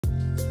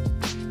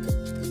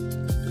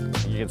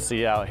can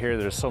see out here,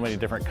 there's so many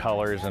different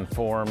colors and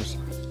forms.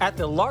 At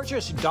the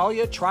largest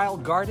dahlia trial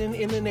garden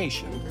in the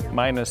nation,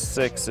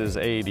 -6 is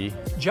 80.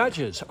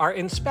 judges are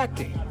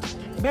inspecting,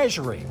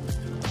 measuring,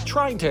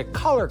 trying to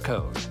color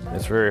code.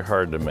 It's very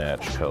hard to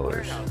match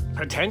colors.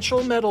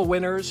 Potential medal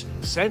winners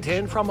sent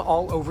in from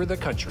all over the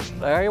country.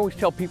 I always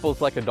tell people it's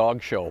like a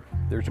dog show.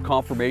 There's a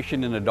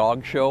conformation in a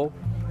dog show.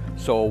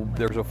 So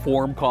there's a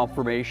form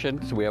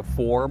conformation. So we have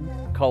form,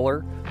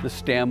 color, the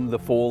stem, the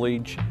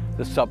foliage,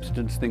 the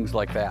substance, things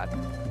like that.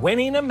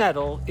 Winning a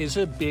medal is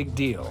a big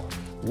deal.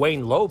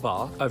 Wayne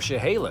Lobaugh of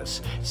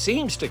Chehalis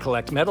seems to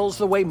collect medals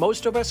the way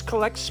most of us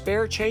collect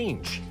spare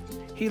change.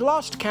 He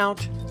lost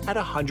count at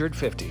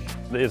 150.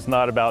 It's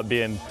not about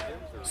being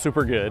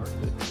super good,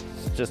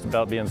 it's just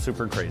about being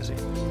super crazy.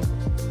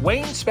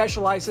 Wayne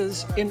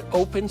specializes in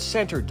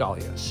open-centered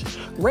dahlias.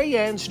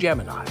 Rayanne's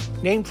Gemini,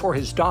 named for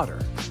his daughter,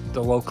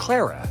 the Low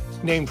Clara,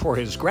 named for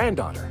his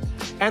granddaughter,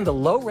 and the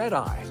Low Red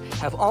Eye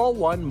have all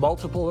won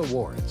multiple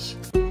awards.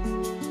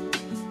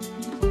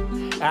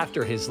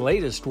 After his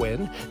latest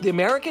win, the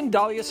American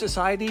Dahlia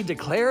Society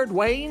declared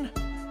Wayne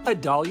a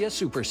Dahlia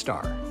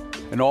superstar.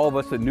 And all of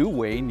us that knew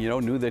Wayne,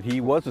 knew that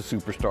he was a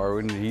superstar,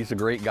 and he's a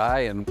great guy,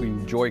 and we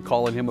enjoy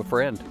calling him a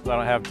friend. I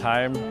don't have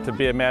time to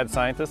be a mad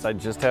scientist, I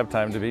just have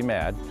time to be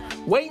mad.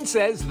 Wayne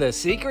says the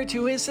secret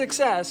to his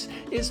success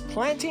is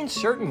planting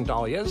certain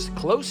dahlias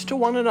close to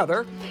one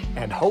another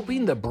and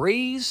hoping the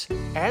breeze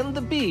and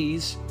the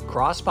bees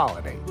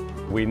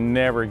cross-pollinate. We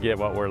never get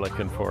what we're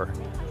looking for.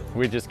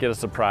 We just get a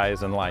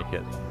surprise and like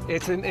it.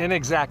 It's an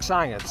inexact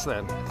science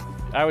then.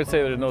 I would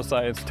say there's no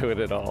science to it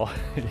at all.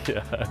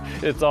 Yeah,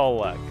 it's all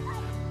luck.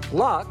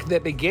 Luck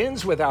that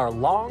begins with our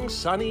long,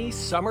 sunny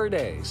summer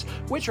days,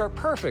 which are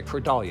perfect for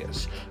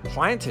dahlias.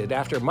 Planted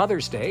after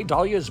Mother's Day,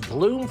 dahlias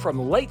bloom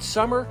from late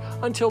summer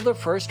until the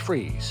first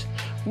freeze.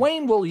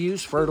 Wayne will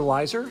use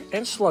fertilizer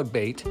and slug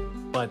bait,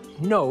 but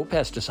no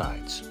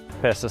pesticides.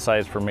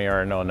 Pesticides for me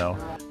are a no-no.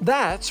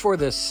 That's for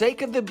the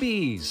sake of the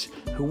bees,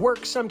 who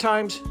work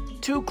sometimes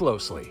too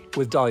closely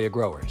with dahlia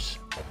growers.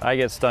 I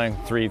get stung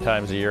 3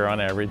 times a year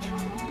on average.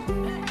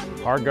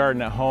 Our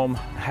garden at home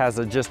has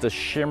just a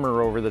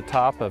shimmer over the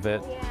top of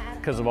it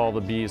because of all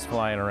the bees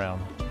flying around.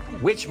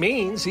 Which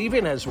means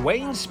even as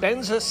Wayne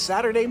spends a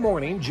Saturday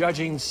morning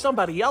judging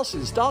somebody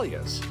else's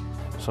dahlias.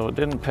 So it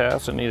didn't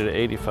pass, it needed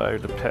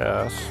 85 to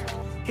pass.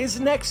 His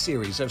next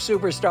series of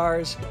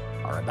superstars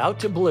are about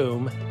to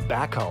bloom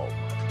back home.